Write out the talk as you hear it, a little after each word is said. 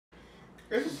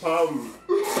It's a problem.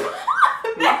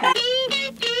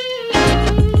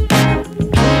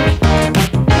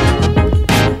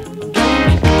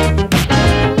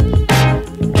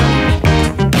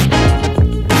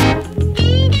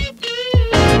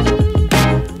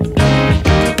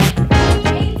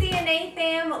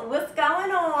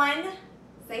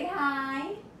 Say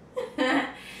hi.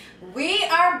 We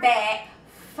are back,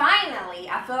 finally,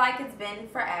 I feel like it's been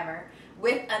forever,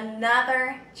 with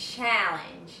another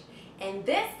challenge. And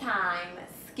this time,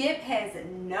 Skip has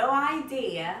no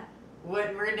idea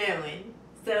what we're doing.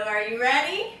 So are you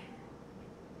ready?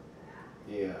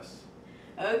 Yes.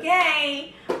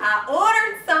 Okay, I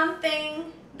ordered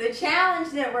something, the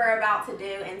challenge that we're about to do,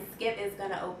 and Skip is going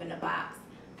to open the box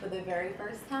for the very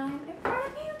first time in front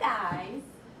of you guys.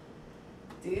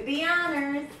 Do the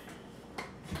honors.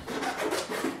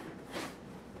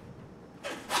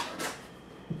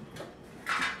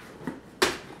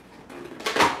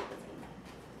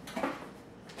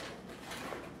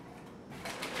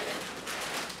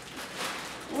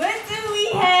 What do we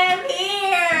have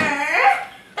here?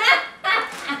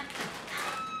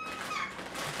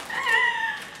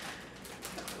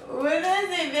 What is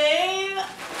it, babe?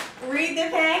 Read the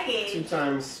package. 2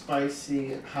 times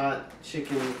spicy hot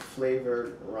chicken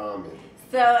flavored ramen.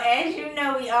 So as you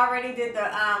know, we already did the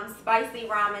spicy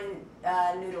ramen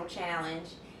noodle challenge,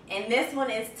 and this one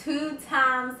is 2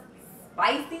 times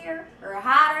spicier or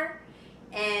hotter.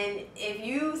 And if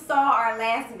you saw our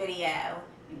last video,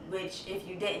 which if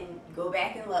you didn't, go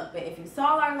back and look, but if you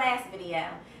saw our last video,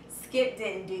 Skip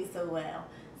didn't do so well.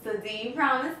 So do you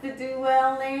promise to do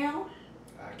well now?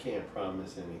 I can't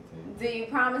promise anything. Do you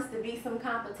promise to be some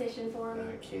competition for me?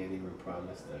 I can't even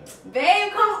promise that.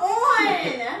 Babe, come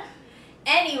on!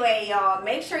 Anyway, y'all,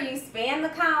 make sure you spam the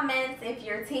comments if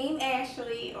you're Team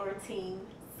Ashley or Team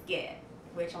Skip,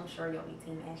 which I'm sure you'll be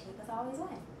Team Ashley because I always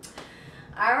win.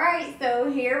 Alright, so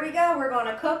here we go. We're going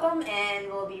to cook them and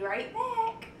we'll be right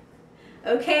back.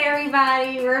 Okay,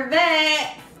 everybody, we're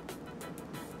back.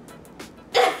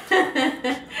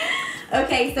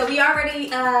 Okay, so we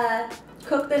already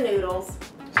cooked the noodles.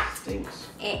 Stinks.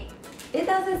 And it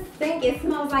doesn't stink, it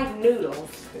smells like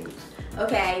noodles. Stinks.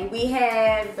 Okay, we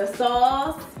have the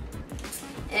sauce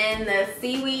and the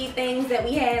seaweed things that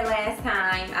we had last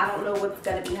time. I don't know what's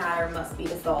gonna be hotter, must be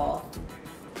the sauce.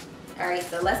 All right,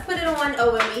 so let's put it on.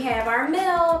 Oh, and we have our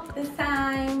milk this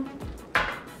time.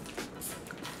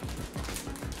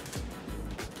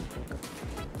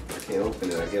 I can't open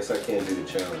it. I guess I can't do the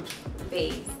challenge.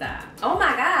 Babe, stop. Oh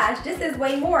my gosh, this is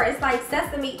way more. It's like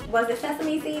sesame, was it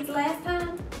sesame seeds last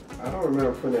time? I don't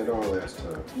remember putting it on last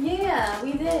time. Yeah,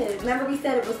 we did. Remember we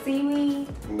said it was seaweed?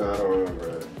 No, I don't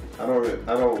remember it.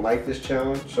 I don't like this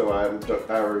challenge, so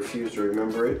I refuse to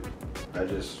remember it. I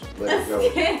just let it go.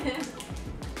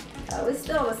 Oh, it's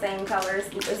still the same color.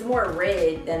 It's more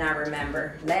red than I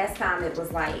remember. Last time it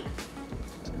was like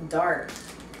dark,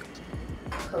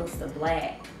 close to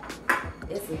black.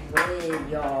 It's red,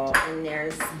 y'all, and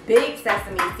there's big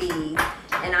sesame seeds,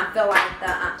 and I feel like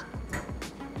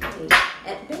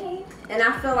and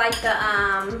I feel like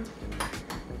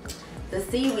the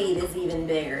seaweed is even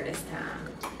bigger this time.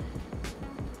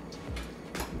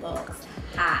 Looks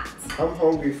hot. I'm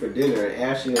hungry for dinner, and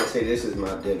Ashley gonna say this is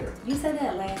my dinner. You said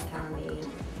that last time, babe.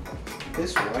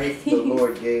 This wife the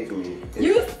Lord gave me.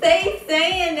 You stay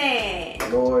saying that.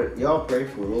 Lord, y'all pray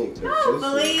for me. Oh,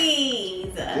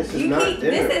 please. This is not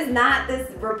dinner. This is not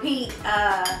this repeat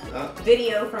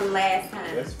video from last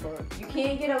time. That's fine. You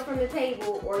can't get up from the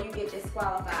table or you get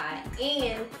disqualified.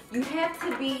 And you have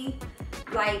to be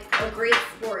like a great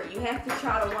sport. You have to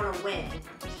try to want to win.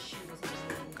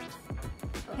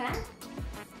 Okay?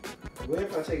 What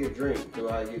if I take a drink? Do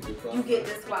I get disqualified? You get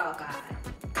disqualified.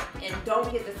 And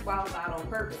don't get disqualified on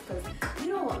purpose because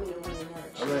you don't want me to win another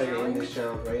challenge. I'm ready to end this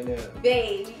challenge right now.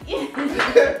 Babe.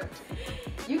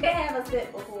 You can have a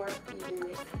sip before you do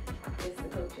it. Just to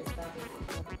coach yourself.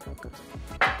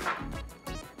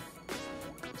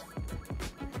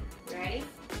 Ready?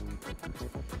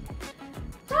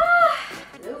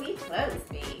 Ooh, we close,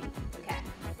 babe. Okay.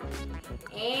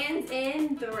 And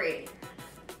in 3,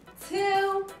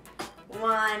 2,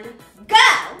 1, go!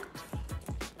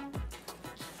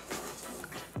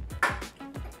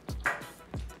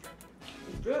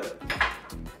 Good.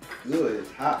 Good.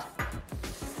 It's hot.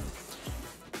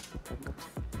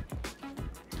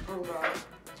 Oh God.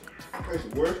 It's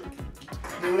worse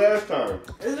than last time.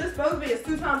 Is this supposed to be? It's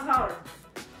 2 times hotter.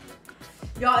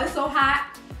 Y'all, it's so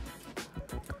hot.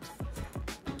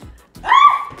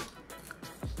 Ah!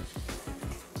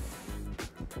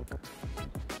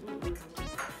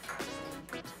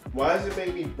 Why does it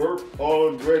make me burp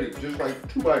already? Just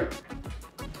like 2 bites.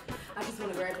 I just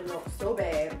want to grab the milk so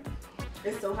bad.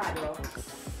 It's so hot, y'all.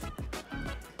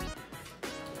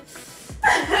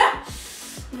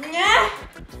 Yeah.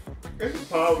 It's a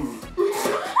problem.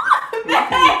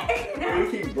 You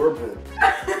keep burping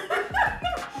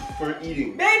for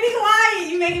eating. Baby, be quiet.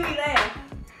 You making me laugh.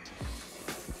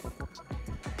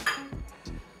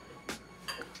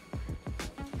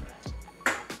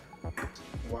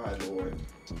 Why, Lord?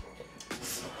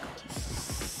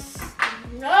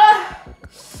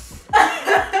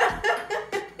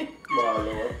 My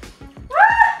Lord.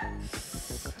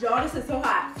 Y'all, this is so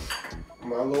hot.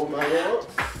 My Lord, my Lord.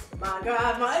 My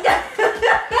God, my God.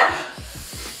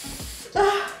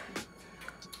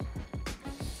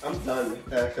 I'm done.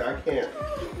 Actually, I can't.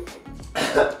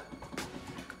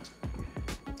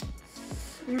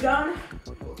 You done?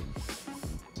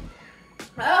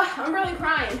 I'm really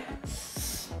crying.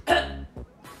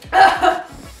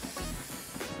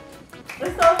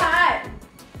 It's so hot.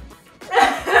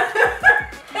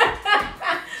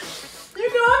 You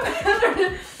doing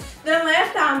better than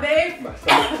last time, babe. My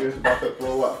stomach is about to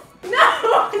throw up.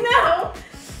 No.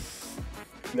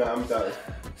 No, I'm done.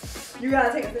 You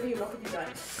gotta take a sip of your milk if you're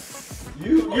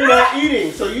done. You're not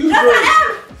eating, so you drink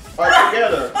are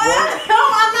together. No,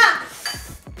 I'm not.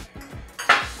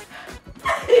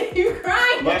 You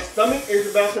crying? My stomach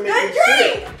is about to make me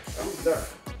sick. I'm done.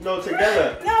 No,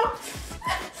 together. No.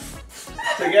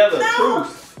 Together. No.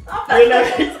 Truth.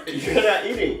 You're not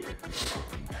eating.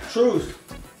 Truth.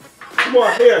 Come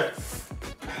on, here.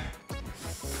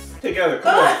 Together.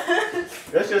 Come on.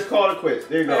 Let's just call it quits.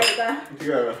 There you go.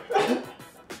 Together.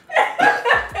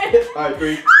 Alright,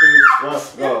 3, 2, 1,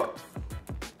 go.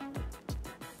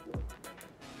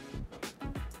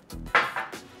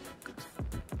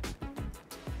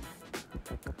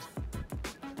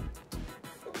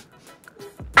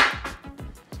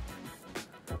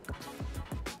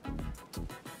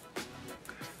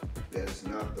 That's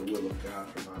not the will of God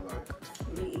for my life.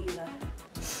 Me either.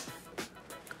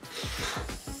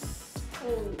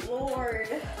 Oh Lord.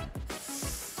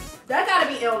 That gotta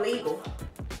be illegal.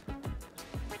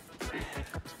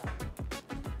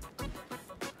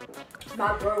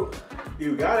 My throat.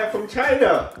 You got it from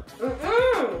China.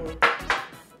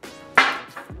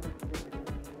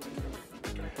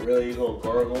 Really, you gonna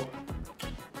gargle?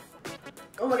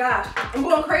 Oh my gosh. I'm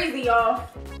going crazy, y'all.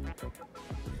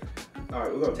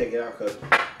 Alright, we're gonna take it out, cuz.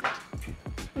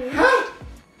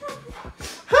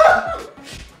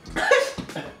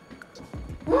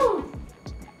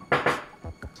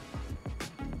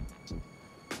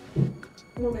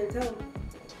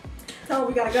 Tell him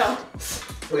we gotta go.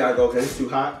 We gotta go because it's too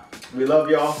hot. We love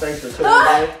y'all. Thanks for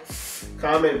tuning in.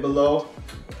 Comment below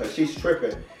because she's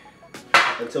tripping.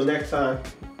 Until next time.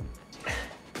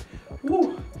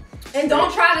 Woo. And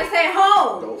don't try this at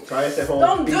home. Don't try this at home.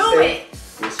 Don't do it.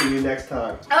 We'll see you next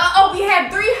time. Oh, we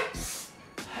have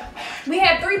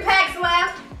three packs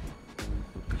left.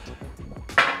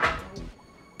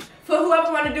 For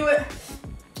whoever want to do it,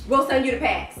 we'll send you the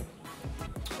packs.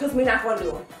 Because we're not going to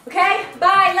do them. Okay?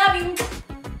 Bye. Love you.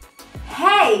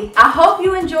 Hey, I hope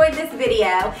you enjoyed this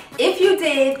video. If you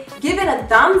did, give it a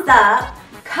thumbs up.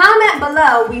 Comment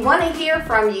below. We want to hear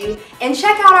from you. And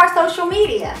check out our social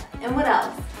media. And what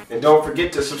else? And don't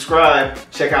forget to subscribe.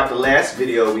 Check out the last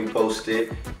video we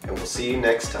posted. And we'll see you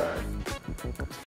next time.